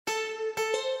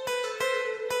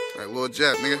Like Lil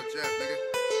Jeff, nigga.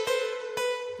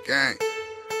 Gang.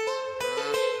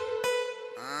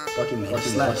 Fucking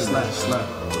slap.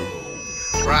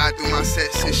 Ride through my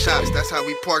sets and shots, that's how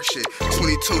we park shit.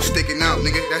 22 sticking out,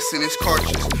 nigga, that's in his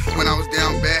cartridge. When I was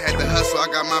down bad, had to hustle, I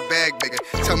got my bag bigger.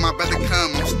 Tell my brother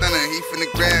come, I'm stunning, he finna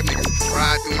grab niggas.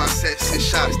 Ride through my sets and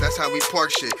shots, that's how we park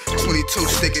shit. 22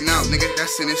 sticking out, nigga,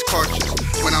 that's in his cartridge.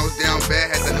 When I was down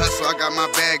bad, had to hustle, I got my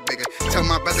bag bigger. Tell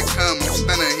my brother come, I'm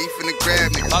stunning, he finna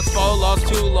grab niggas. Lost 4, lost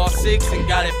 2, lost 6, and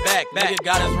got it back. Nigga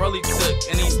got his rollie took,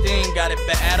 and he still got it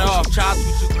back. Add off, chops,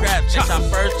 we shoot craps. Chop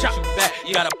first, chop back.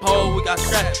 You got a pole, we got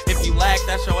straps. If you lack,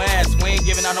 that's your ass. We ain't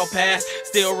giving out no pass.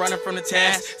 Still running from the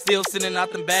task. Still sending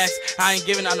out them bags. I ain't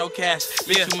giving out no cash.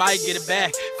 Bitch, you might get it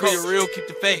back. Free the real, keep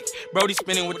the fake. Brody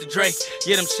spinning with the Drake.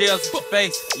 Get them shells in your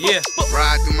face. Yeah.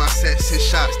 Ride through my sets and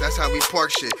shots, that's how we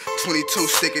park shit. 22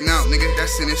 sticking out, nigga,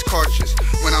 that's in his cartridge.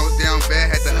 When I was down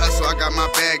bad, had to hustle, I got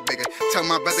my bag bigger. Tell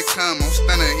my brother come, I'm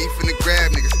stunning, he finna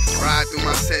grab niggas. Ride through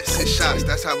my sets and shots,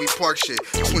 that's how we park shit.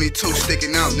 22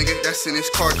 sticking out, nigga, that's in his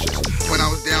cartridge. When I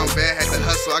was down bad, had to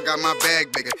hustle, I got my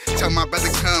bag bigger. Tell my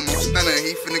brother come, I'm stunning,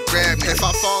 he finna grab niggas. If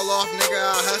I fall off, nigga,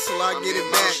 I hustle, I get it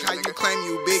back. How you claim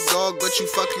you big dog, but you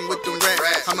fucking with them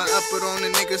rats? I'ma up it on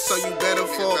the niggas, so you better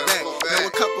fall back. Know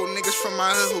a couple niggas from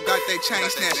my hood who got their chain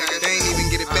snatched. They ain't even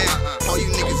get it back. All you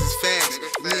niggas is fags.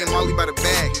 Me and Molly by the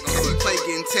bag. If you play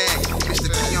getting tagged, bitch the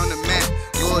P on the map.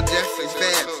 Lil Jeff is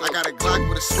bad. I got a Glock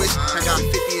with a switch. I got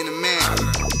 50 in the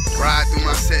mag. Ride through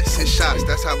my sets and shots,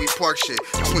 that's how we park shit.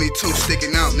 22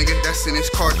 sticking out, nigga, that's in his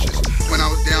cartridge. When I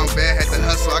was down bad, had to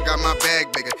hustle, I got my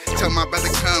bag bigger. Tell my brother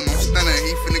come, I'm stunning,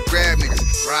 he finna grab niggas.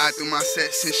 Ride through my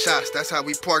sets and shots, that's how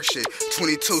we park shit.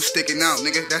 22 sticking out,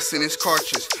 nigga, that's in his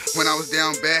cartridge. When I was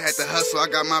down bad, had to hustle, I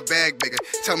got my bag bigger.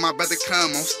 Tell my brother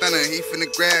come, I'm stunning, he finna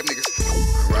grab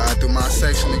niggas. Ride through my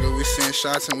section, nigga, we send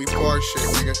shots and we park shit,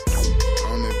 nigga.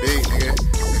 On the beat, nigga.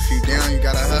 If you down, you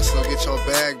gotta hustle, get your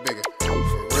bag bigger. For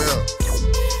real.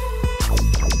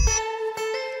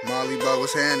 Molly Bug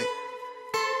was handy.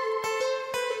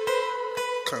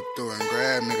 Come through and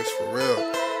grab niggas for real.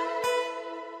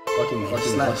 Fucking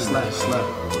slap.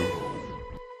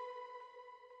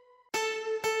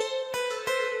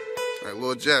 Like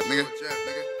Lil Jeff, nigga.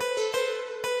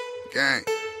 Gang.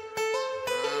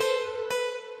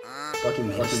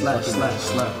 Fucking slap.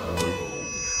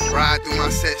 Ride through my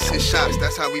sets and shots,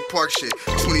 that's how we park shit.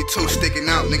 22 sticking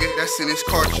out, nigga, that's in his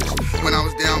cartridge. When I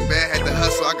was down bad, had to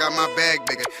hustle, I got my bag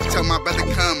bigger. Tell my brother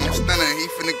come, I'm stunning, he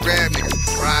finna grab niggas.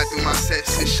 Ride through my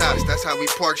sets and shots, that's how we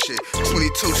park shit.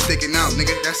 22 sticking out,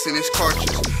 nigga, that's in his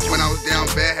cartridge. When I was down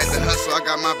bad, had to hustle, I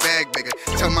got my bag bigger.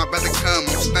 Tell my brother come,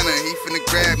 I'm stunning, he finna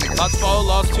grab niggas. Lost 4,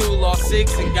 lost 2, lost 6,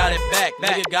 and got it back.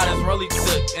 Nigga got his rollie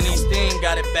took, and he still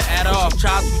got it back. Add off,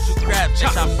 chops, we shoot craps.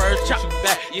 Chop first, chop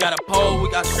back. You got a pole, we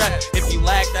got straps. If you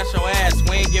lack, that's your ass.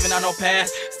 We ain't giving out no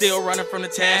pass. Still running from the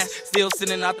task. Still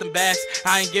sending out them bags.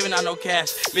 I ain't giving out no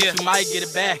cash. Bitch, you might get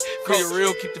it back. Free the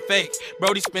real, keep the fake.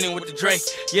 Brody spinning with the Drake.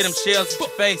 Get them shells in your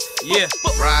face. Yeah.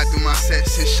 Ride through my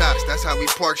sets and shots, that's how we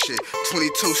park shit.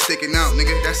 22 sticking out,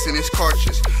 nigga, that's in his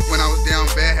cartridge. When I was down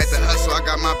bad, had to hustle, I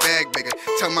got my bag bigger.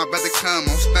 Tell my brother come,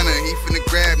 I'm stunning, he finna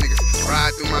grab niggas.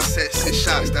 Ride through my sets and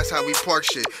shots, that's how we park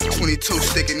shit. 22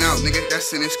 sticking out, nigga,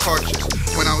 that's in his cartridge.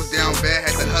 When I was down bad,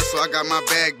 had to hustle, I got my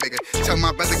bag bigger. Tell my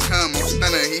brother come, I'm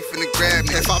stunning, he finna grab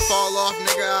niggas. If I fall off,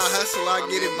 nigga, I hustle, I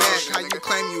get it back. How you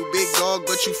claim you big dog,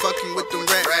 but you fucking with them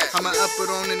rats? I'ma up it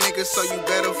on the niggas, so you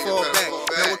better fall back.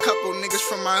 Know a couple niggas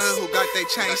from my hood who got their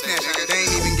chain snatched. They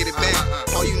ain't even get it back.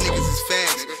 All you niggas is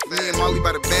fags. Me and Molly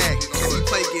by the bag. If you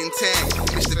play getting tagged,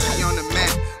 bitch the P on the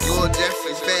map. Lil Jeff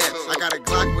is bad. I got a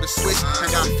Glock with a switch. I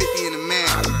got 50 in the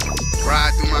mag.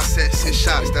 Ride through my sets and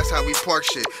shots, that's how we park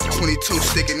shit. 22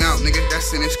 sticking out, nigga,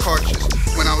 that's in his cartridge.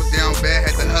 When I was down bad,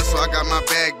 had to hustle, I got my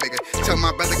bag bigger. Tell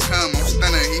my brother come, I'm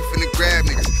stunning, he finna grab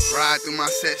niggas. Ride through my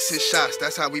sets and shots,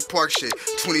 that's how we park shit.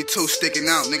 22 sticking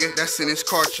out, nigga, that's in his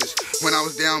cartridge. When I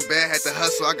was down bad, had to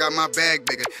hustle, I got my bag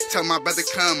bigger. Tell my brother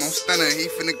come, I'm stunning, he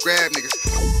finna grab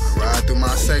niggas. Ride through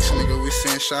my section, nigga, we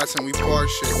send shots and we park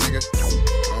shit, nigga.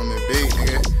 On the beat,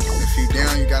 nigga. If you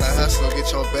down, you gotta hustle,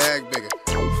 get your bag bigger.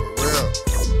 For real.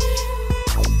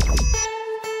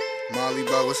 Molly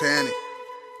Bug was handy.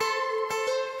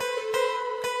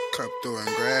 Come through and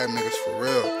grab niggas for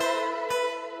real.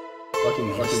 Fucking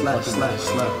slap.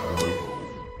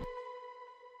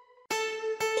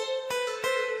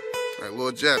 Like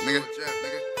Lil Jeff, nigga.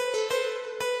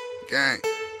 Gang.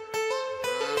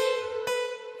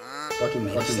 Fucking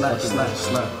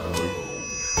slap.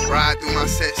 Ride through my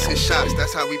sets and shots,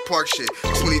 that's how we park shit.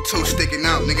 22 sticking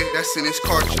out, nigga, that's in his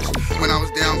cartridge. When I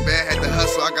was down bad, had to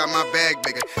hustle, I got my bag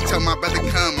bigger. Tell my brother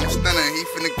come, I'm stunning, he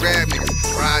finna grab niggas.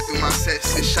 Ride through my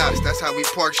sets and shots, that's how we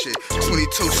park shit.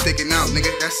 22 sticking out, nigga,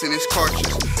 that's in his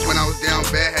cartridge. When I was down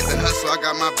bad, had to hustle, I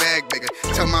got my bag bigger.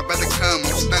 Tell my brother come,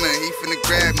 I'm stunning, he finna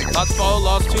grab niggas. Lost 4,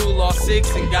 lost 2, lost 6,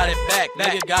 and got it back.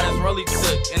 Nigga got his rollie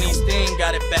took, and he sting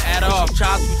got it back. Add off,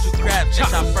 chops with you crap.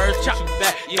 Shot first, shot you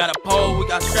back. You got a pole, we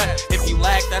got straps. If you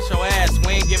lack, that's your ass.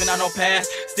 We ain't giving out no pass.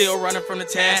 Still running from the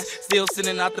task. Still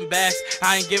sending out them backs.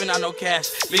 I ain't giving out no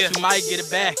cash. Bitch, you might get it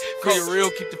back. Free the real,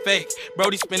 keep the fake.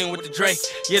 Brody spinning with the Drake.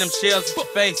 Get them shells in your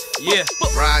face. Yeah.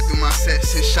 Ride through my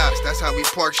sets and shots, that's how we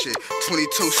park shit.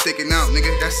 22 sticking out,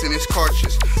 nigga, that's in his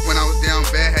cartridge. When I was down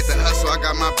bad, had to hustle, I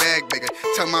got my bag bigger.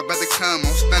 Tell my brother come,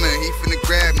 I'm stunning, he finna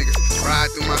grab niggas. Ride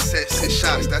through my sets and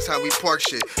shots, that's how we park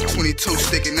shit. 22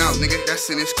 sticking out, nigga, that's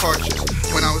in his cartridge.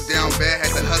 When I was down bad,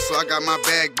 had to hustle, I got my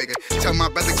bag bigger. Tell my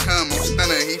brother come, I'm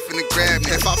stunning, he finna grab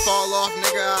niggas. If I fall off,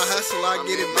 nigga, I hustle, I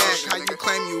get it back. How you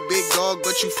claim you big dog,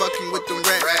 but you fucking with them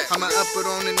rats? I'ma up it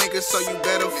on the niggas, so you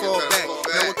better fall back.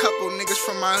 Know a couple niggas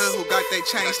from my hood who got they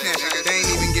chain snatched. They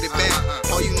ain't even get it back.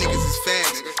 All you niggas is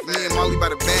fags. Me and Molly by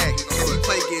the bag. If he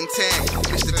play getting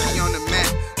tagged, Mr. P on the mat.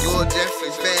 Lil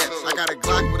Jeffrey's bad. I got a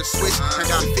Glock with a switch. I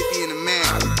got 50 in the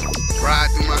mag.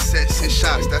 Ride through my sets and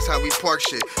shots, that's how we park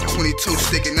shit. 22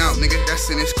 sticking out, nigga,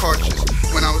 that's in his cartridge.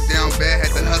 When I was down bad,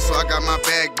 had to hustle, I got my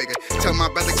bag bigger. Tell my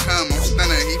brother come, I'm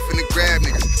stunning, he finna grab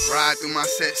niggas. Ride through my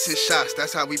sets and shots,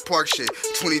 that's how we park shit.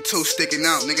 22 sticking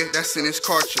out, nigga, that's in his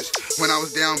cartridge. When I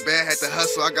was down bad, had to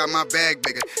hustle, I got my bag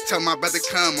bigger. Tell my brother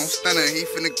come, I'm stunning, he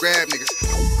finna grab niggas.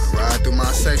 Ride through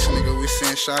my section, nigga, we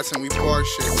send shots and we park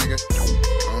shit, nigga.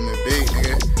 On the beat,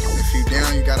 nigga. If you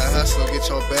down, you gotta hustle, get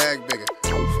your bag bigger.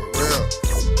 For real.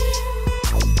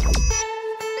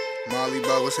 Molly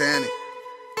Bo was handy.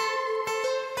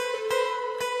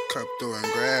 Come through and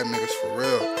grab niggas for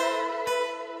real.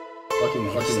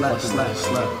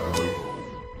 Slap.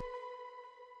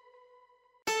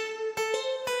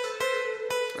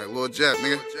 Like Lil Jeff,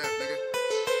 nigga.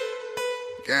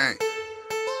 Gang.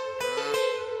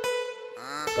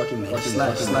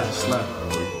 Slap.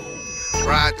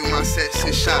 Ride through my sets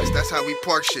and shots, that's how we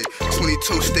park shit.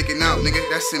 22 sticking out, nigga,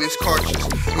 that's in his cartridge.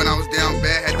 When I was down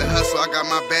bad, had to hustle, I got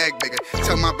my bag bigger.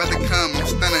 Tell my brother come, I'm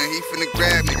stunning, he finna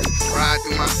grab niggas. Ride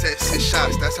through my sets and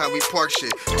shots, that's how we park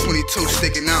shit. 22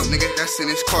 sticking out, nigga, that's in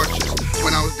his cartridge.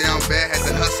 When I was down bad, had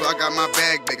to hustle, I got my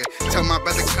bag bigger. Tell my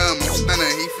brother come, I'm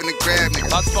stunning, he finna grab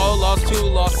niggas. Lost 4, lost 2,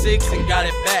 lost 6, and got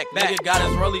it back. Nigga got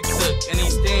his rollie took, and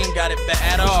he sting got it back.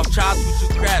 Add off, chops with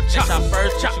you crap. Shot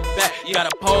first, shot you back. You got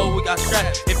a pole, we got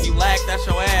straps. If you lack, that's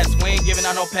your ass. We ain't giving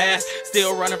out no pass.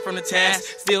 Still running from the task.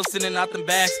 Still sending out them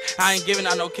backs. I ain't giving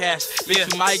out no cash.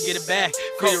 Bitch, you might get it back.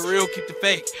 Free the real, keep the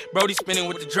fake. Brody spinning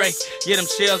with the Drake. Get them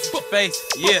shells in your face.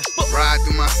 Yeah. Ride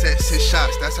through my sets and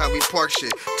shots, that's how we park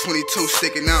shit. 22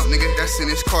 sticking out, nigga, that's in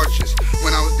his cartridge.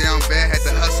 When I was down bad, had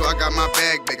to hustle, I got my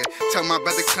bag bigger. Tell my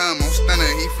brother come, I'm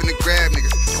stunning, he finna grab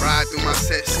niggas. Ride through my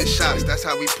sets and shots, that's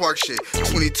how we park shit.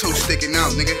 22 sticking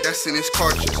out, nigga, that's in his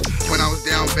cartridge. When I was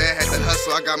down bad, had to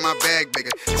hustle, I got my bag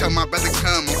bigger. Tell my brother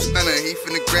come, I'm stunning, he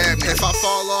finna grab niggas. If I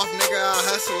fall off, nigga, I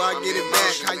hustle, I get it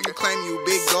back. How you claim you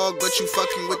big dog, but you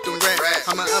fucking with them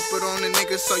rats? I'ma up it on the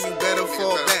niggas, so you better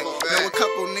fall back. Know a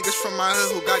couple niggas from my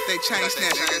hood who got they chain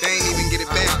snatched. They ain't even get it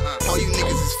back. All you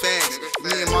niggas is fags.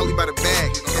 Me and Molly by the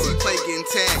bag. If he play getting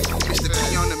tagged, Mr.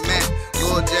 P on the mat.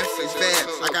 Lil Jeffrey's bad.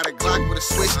 I got a Glock with a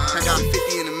switch. I got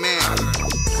 50 in the mag.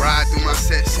 Ride through my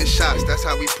sets and shots, that's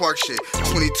how we park shit.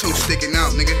 22 sticking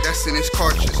out, nigga, that's in his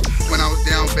cartridge. When I was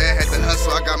down bad, had to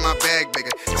hustle, I got my bag bigger.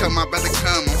 Tell my brother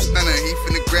come, I'm stunning, he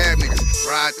finna grab niggas.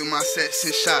 Ride through my sets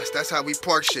and shots, that's how we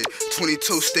park shit.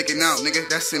 22 sticking out, nigga,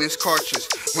 that's in his cartridge.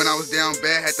 When I was down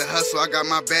bad, had to hustle, I got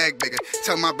my bag bigger.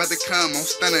 Tell my brother come, I'm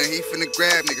stunning, he finna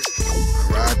grab niggas.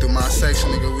 Ride through my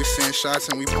section, nigga, we send shots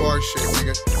and we park shit,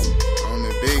 nigga. On the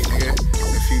beat, nigga.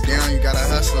 If you down, you gotta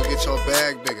hustle, get your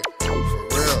bag bigger. For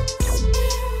real.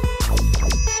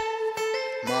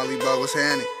 Molly Bo was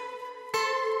handy.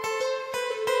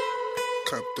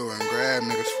 Come through and grab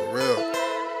niggas for real.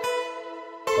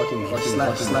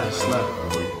 Slap.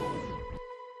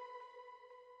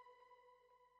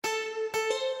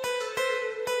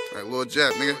 Like Lil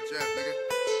Jeff, nigga.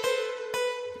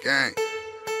 Gang.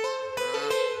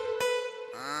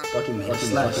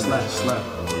 Slap.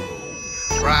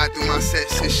 Ride through my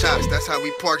sets and shots, that's how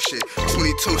we park shit.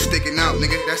 22 sticking out,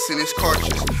 nigga, that's in his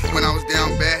cartridge. When I was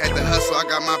down bad, had to hustle, I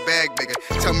got my bag bigger.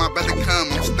 Tell my brother come,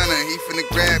 I'm stunning, he finna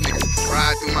grab niggas.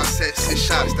 Ride through my sets and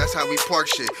shots, that's how we park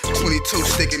shit. 22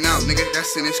 sticking out, nigga,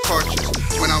 that's in his cartridge.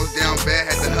 When I was down bad,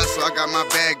 had to hustle, I got my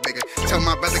bag bigger. Tell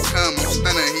my brother come, I'm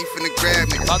stunning, he finna grab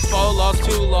niggas. Lost 4, lost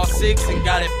 2, lost 6, and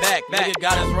got it back. Nigga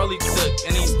got his rollie took,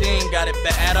 and he sting got it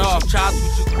back. Add off, chops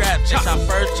with you crap. Chop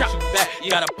first, chop you back. You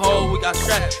got a pole, we got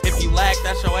straps. If you lack,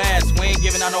 that's your ass. We ain't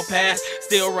giving out no pass.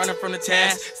 Still running from the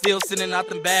task. Still sending out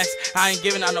them backs. I ain't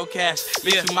giving out no cash.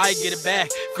 Bitch, you might get it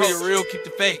back. For the real, keep the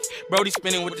fake. Brody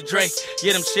spinning with the Drake.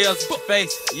 Get them shells in your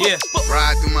face. Yeah.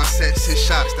 Ride through my sets and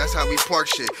shots, that's how we park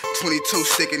shit. 22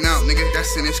 sticking out, nigga,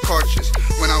 that's in his cartridge.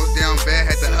 When I was down bad,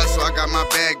 had to hustle, I got my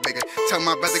bag bigger. Tell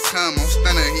my brother come, I'm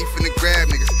stunning, he finna grab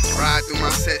niggas. Ride through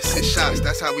my sets and shots,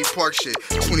 that's how we park shit.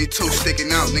 22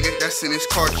 sticking out, nigga, that's in his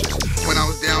cartridge. When I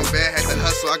was down bad, had to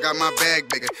hustle, I got my bag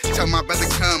bigger. Tell my brother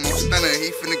come, I'm stunning,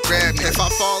 he finna grab niggas. If I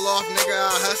fall off, nigga,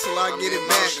 I hustle, I get it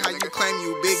back. How you claim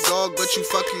you big dog, but you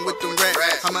fucking with them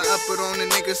rats? I'ma up it on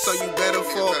the niggas, so you better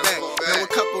fall back. Know a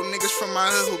couple niggas from my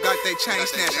hood who got they chain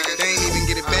snatched. They ain't even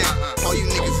get it back. All you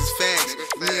niggas is fags.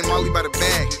 Me and Molly by the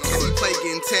bag. If you play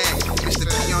getting tagged, bitch the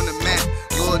P on the map.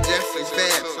 Lil Jeffrey's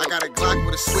bad. I got a Glock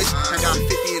with a switch. I got 50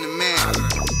 in the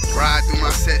mag. Ride through my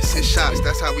sets and shots,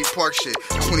 that's how we park shit.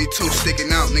 22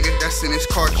 sticking out, nigga, that's in his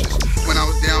cartridge. When I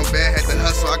was down bad, had to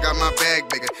hustle, I got my bag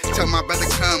bigger. Tell my brother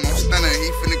come, I'm stunning,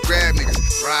 he finna grab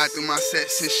niggas. Ride through my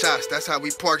sets and shots, that's how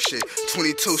we park shit.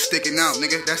 22 sticking out,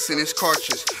 nigga, that's in his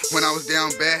cartridge. When I was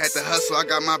down bad, had to hustle, I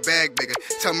got my bag bigger.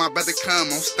 Tell my brother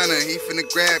come, I'm stunning, he finna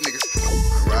grab niggas.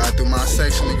 Ride through my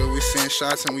section, nigga, we send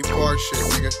shots and we park shit,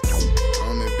 nigga.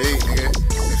 On the beat, nigga.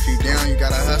 If you down, you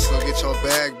gotta hustle, get your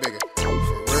bag bigger. For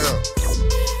real.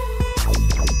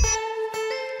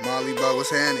 Molly Bug was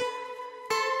handy.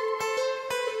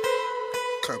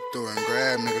 Come through and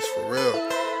grab niggas for real.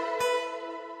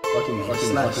 Fucking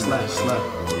slap.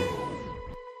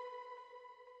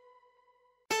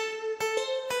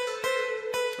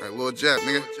 Like Lil Jeff,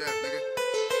 nigga.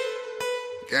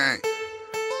 Gang.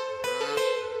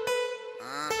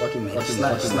 Fucking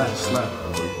slap.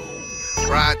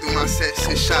 Ride through my sets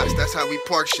and shots, that's how we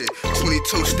park shit.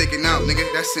 22 sticking out, nigga,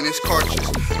 that's in his cartridge.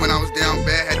 When I was down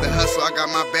bad, had to hustle, I got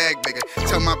my bag bigger.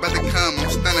 Tell my brother come, I'm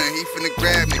stunning, he finna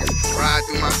grab niggas. Ride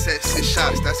through my sets and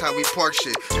shots, that's how we park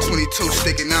shit. 22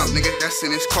 sticking out, nigga, that's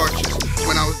in his cartridge.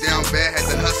 When I was down bad, had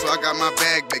to hustle, I got my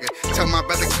bag bigger. Tell my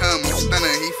brother come, I'm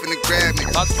stunning, he finna grab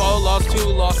niggas. Lost 4, lost 2,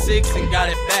 lost 6, and got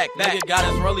it back. Nigga got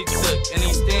his rollie took, and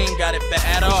he sting got it back.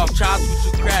 Add off, chops with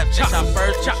you crap. Chop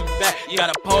first, chop you back. You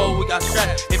got a pole, we got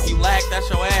straps. If you lack, that's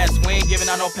your ass. We ain't giving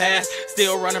out no pass.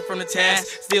 Still running from the task.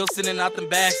 Still sending out them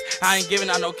backs. I ain't giving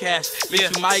out no cash.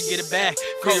 Bitch, you might get it back.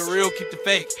 For the real, keep the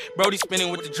fake. Brody spinning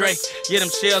with the Drake. Get them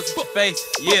shells in your face.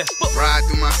 Yeah. Ride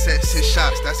through my sets and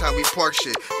shots, that's how we park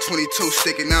shit. 22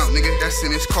 sticking out, nigga, that's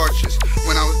in his cartridge.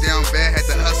 When I was down bad, had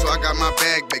to hustle, I got my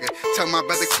bag bigger. Tell my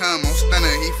brother come, I'm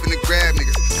stunning, he finna grab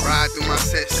niggas. Ride through my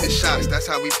sets and shots, that's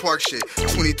how we park shit.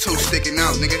 22 sticking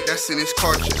out, nigga, that's in his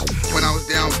cartridge. When I was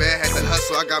down bad, had to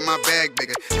hustle, I got my bag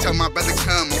bigger. Tell my brother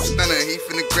come, I'm stunning, he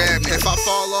finna grab niggas. If I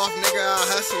fall off, nigga, I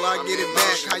hustle, I get it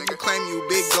back. How you claim you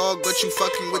big dog, but you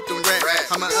fucking with them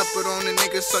rats? I'ma up it on the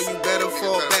niggas, so you better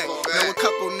fall back. Know a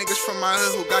couple niggas from my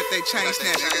hood who got they chain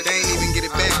snatched. They ain't even get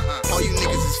it back. All you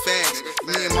niggas is fags.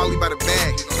 Me and Molly by the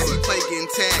bag. If you play getting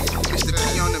tagged, bitch the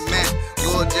P on the map.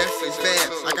 Lil Jeffrey's bad.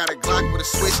 I got a Glock with a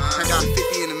switch. I got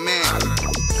 50 in the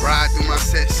mag. Ride through my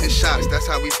sets and shots, that's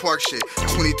how we park shit.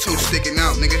 22 sticking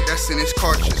out, nigga, that's in his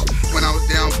cartridge. When I was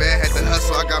down bad, had to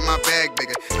hustle, I got my bag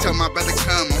bigger. Tell my brother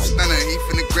come, I'm stunning, he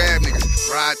finna grab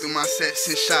niggas. Ride through my sets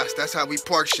and shots, that's how we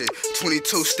park shit.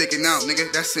 22 sticking out,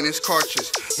 nigga, that's in his cartridge.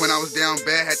 When I was down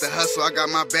bad, had to hustle, I got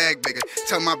my bag bigger.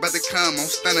 Tell my brother come, I'm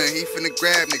stunning, he finna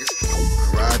grab niggas.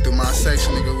 Ride through my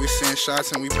section, nigga, we send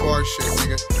shots and we park shit,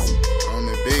 nigga. On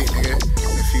the beat, nigga.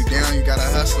 If you down, you gotta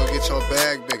hustle, get your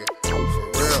bag bigger. For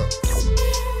real.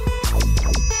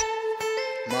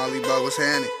 Molly Bug was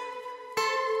handy.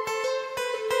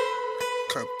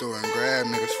 Come through and grab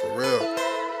niggas for real.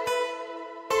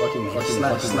 Fucking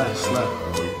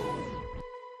slap.